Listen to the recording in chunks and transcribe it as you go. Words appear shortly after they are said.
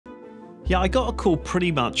Yeah, I got a call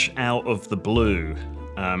pretty much out of the blue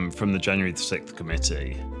from the January the 6th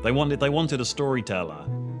committee. They wanted a storyteller.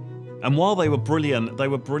 And while they were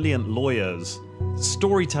brilliant lawyers,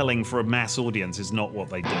 storytelling for a mass audience is not what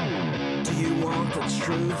they do. Do you want the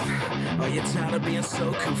truth? Are you tired of being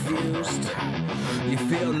so confused? You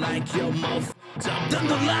feel like you're more f***ed up than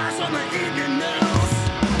the lies on the evening news.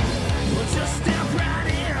 Well, just step right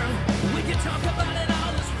in. We can talk about it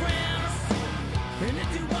all as friends. And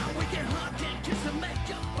if you want, we can hug and kiss and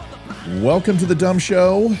make up for the party. Welcome to the Dumb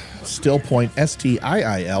Show. Still Point,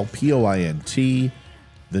 STIILPOINT,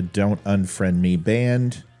 the Don't Unfriend Me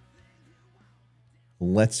band.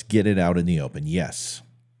 Let's get it out in the open. Yes,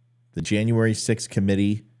 the January 6th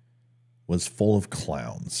committee was full of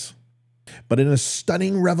clowns. But in a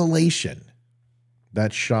stunning revelation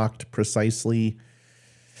that shocked precisely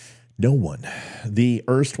no one, the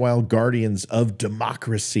erstwhile guardians of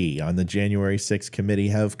democracy on the January 6th committee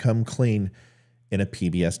have come clean in a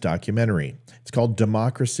PBS documentary. It's called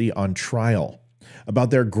Democracy on Trial,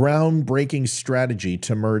 about their groundbreaking strategy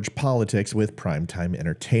to merge politics with primetime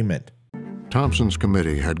entertainment. Thompson's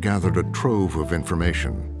committee had gathered a trove of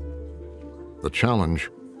information. The challenge,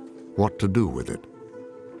 what to do with it.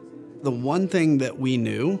 The one thing that we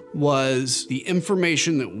knew was the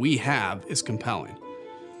information that we have is compelling.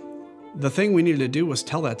 The thing we needed to do was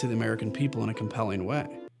tell that to the American people in a compelling way.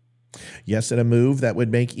 Yes, in a move that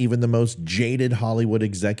would make even the most jaded Hollywood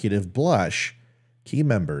executive blush, key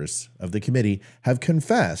members of the committee have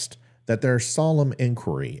confessed that their solemn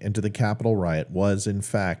inquiry into the Capitol riot was, in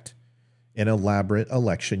fact, an elaborate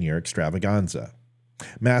election year extravaganza,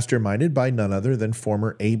 masterminded by none other than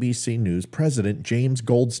former ABC News president James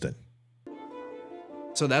Goldston.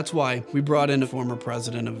 So that's why we brought in a former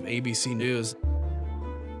president of ABC News.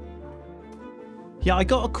 Yeah, I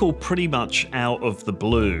got a call pretty much out of the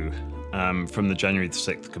blue from the January the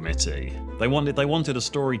 6th committee. They wanted a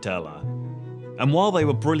storyteller. And while they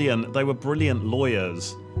were brilliant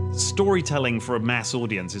lawyers, storytelling for a mass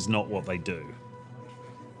audience is not what they do.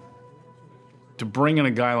 To bring in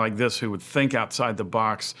a guy like this who would think outside the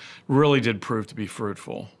box really did prove to be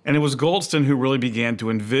fruitful. And it was Goldston who really began to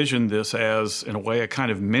envision this as, in a way, a kind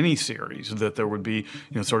of mini-series, that there would be,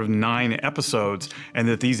 sort of 9 episodes, and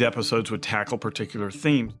that these episodes would tackle particular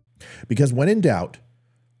themes. Because when in doubt,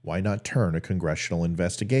 why not turn a congressional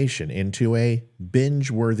investigation into a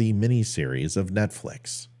binge-worthy miniseries of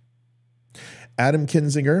Netflix? Adam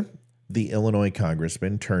Kinzinger, the Illinois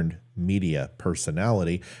congressman turned media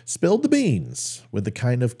personality, spilled the beans with the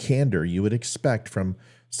kind of candor you would expect from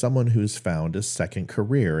someone who's found a second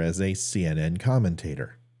career as a CNN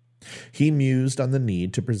commentator. He mused on the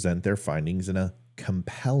need to present their findings in a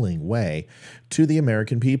compelling way to the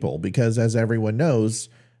American people because, as everyone knows,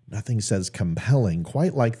 nothing says compelling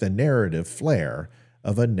quite like the narrative flair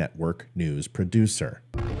of a network news producer.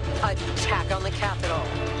 Attack on the Capitol.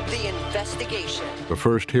 The investigation. The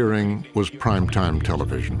first hearing was primetime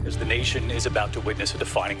television. As the nation is about to witness a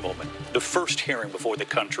defining moment, the first hearing before the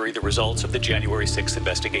country, the results of the January 6th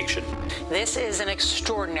investigation. This is an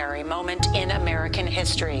extraordinary moment in American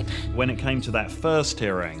history. When it came to that first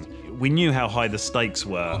hearing, we knew how high the stakes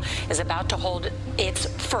were. Is about to hold its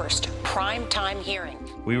first primetime hearing.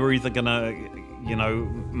 We were either gonna,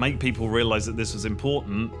 make people realize that this was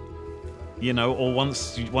important, or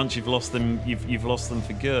once you've lost them, you've lost them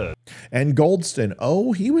for good. And Goldston,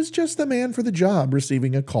 he was just the man for the job,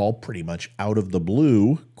 receiving a call pretty much out of the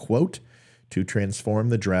blue, quote, to transform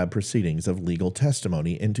the drab proceedings of legal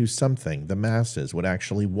testimony into something the masses would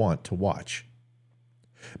actually want to watch.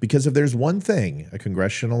 Because if there's one thing a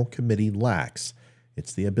congressional committee lacks,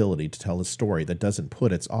 it's the ability to tell a story that doesn't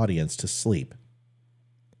put its audience to sleep.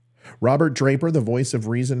 Robert Draper, the voice of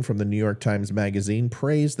reason from the New York Times Magazine,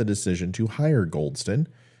 praised the decision to hire Goldston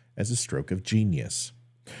as a stroke of genius.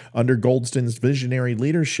 Under Goldston's visionary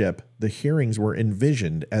leadership, the hearings were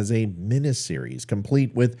envisioned as a miniseries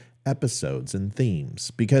complete with episodes and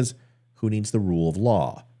themes, because who needs the rule of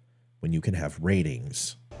law when you can have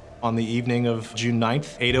ratings? On the evening of June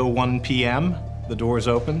 9th, 8:01 p.m., the doors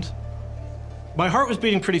opened. My heart was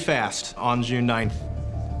beating pretty fast on June 9th.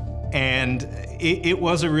 And it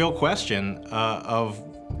was a real question of,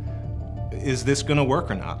 is this going to work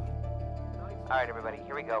or not? All right, everybody,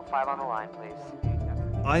 here we go. 5 on the line, please.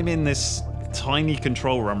 I'm in this tiny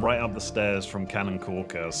control room right up the stairs from Cannon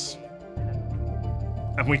Caucus.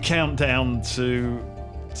 And we count down to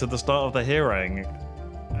the start of the hearing.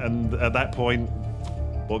 And at that point,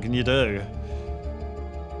 what can you do?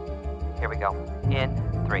 Here we go. In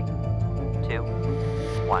 3, 2,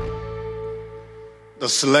 1. The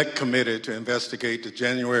Select Committee to investigate the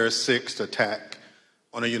January 6th attack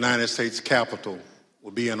on the United States Capitol will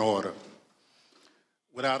be in order.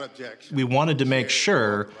 without objection. We wanted to make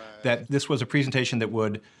sure that this was a presentation that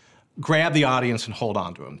would grab the audience and hold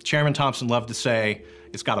on to them. Chairman Thompson loved to say,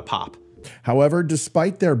 it's got to pop. However,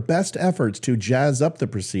 despite their best efforts to jazz up the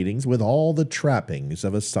proceedings with all the trappings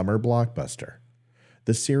of a summer blockbuster,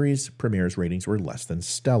 the series premiere's ratings were less than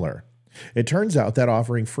stellar. It turns out that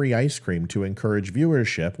offering free ice cream to encourage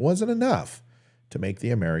viewership wasn't enough to make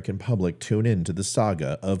the American public tune in to the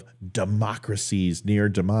saga of democracy's near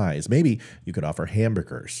demise. Maybe you could offer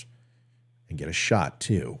hamburgers and get a shot,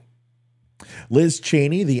 too. Liz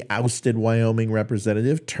Cheney, the ousted Wyoming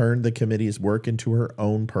representative, turned the committee's work into her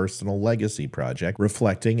own personal legacy project,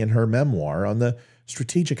 reflecting in her memoir on the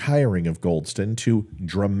strategic hiring of Goldston to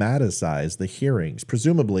dramatize the hearings,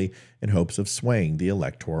 presumably in hopes of swaying the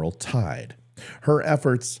electoral tide. Her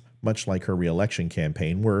efforts, much like her re-election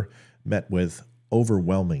campaign, were met with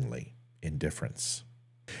overwhelmingly indifference.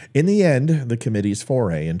 In the end, the committee's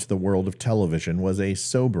foray into the world of television was a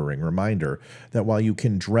sobering reminder that while you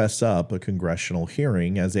can dress up a congressional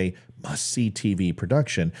hearing as a must-see TV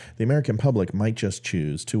production, the American public might just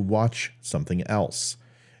choose to watch something else.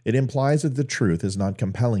 It implies that the truth is not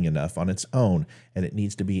compelling enough on its own, and it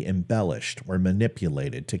needs to be embellished or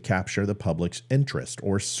manipulated to capture the public's interest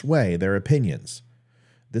or sway their opinions.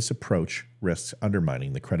 This approach risks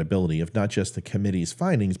undermining the credibility of not just the committee's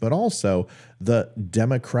findings, but also the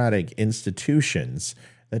democratic institutions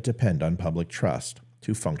that depend on public trust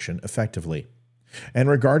to function effectively. And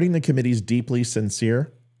regarding the committee's deeply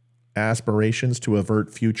sincere aspirations to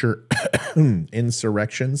avert future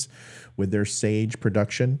insurrections with their sage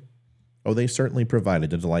production, they certainly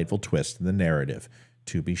provided a delightful twist in the narrative,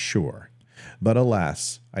 to be sure. But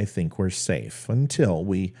alas, I think we're safe until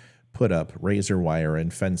we put up razor wire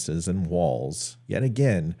and fences and walls, yet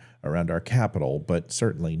again, around our capital, but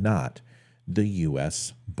certainly not the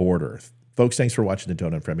U.S. border. Folks, thanks for watching the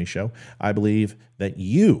Don't Unfriend Me Show. I believe that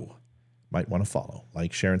you might want to follow.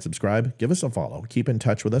 Like, share, and subscribe. Give us a follow. Keep in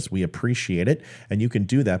touch with us. We appreciate it. And you can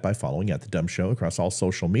do that by following at The Dumb Show across all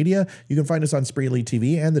social media. You can find us on Spreely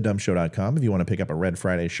TV and thedumbshow.com if you want to pick up a Red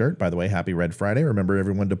Friday shirt. By the way, happy Red Friday. Remember,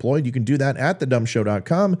 everyone deployed. You can do that at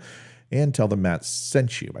thedumbshow.com. And tell them Matt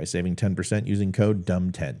sent you by saving 10% using code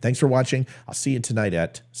DUMB10. Thanks for watching. I'll see you tonight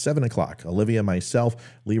at 7 o'clock. Olivia, myself,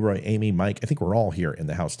 Leroy, Amy, Mike. I think we're all here in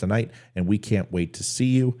the house tonight, and we can't wait to see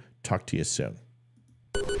you. Talk to you soon.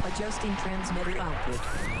 Adjusting transmitter output.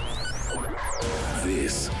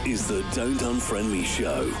 This is the Don't Unfriend Me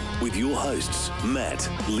Show with your hosts, Matt,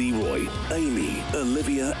 Leroy, Amy,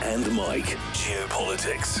 Olivia, and Mike.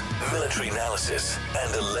 Geopolitics, military analysis,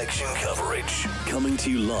 and election coverage. Coming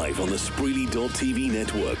to you live on the Spreely.tv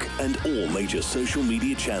network and all major social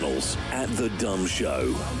media channels at The Dumb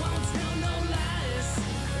Show.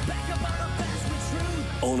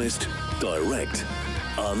 Honest, direct,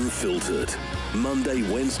 unfiltered. Monday,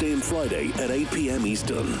 Wednesday, and Friday at 8 p.m.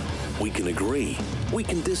 Eastern. We can agree, we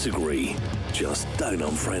can disagree. Just don't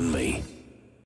unfriend me.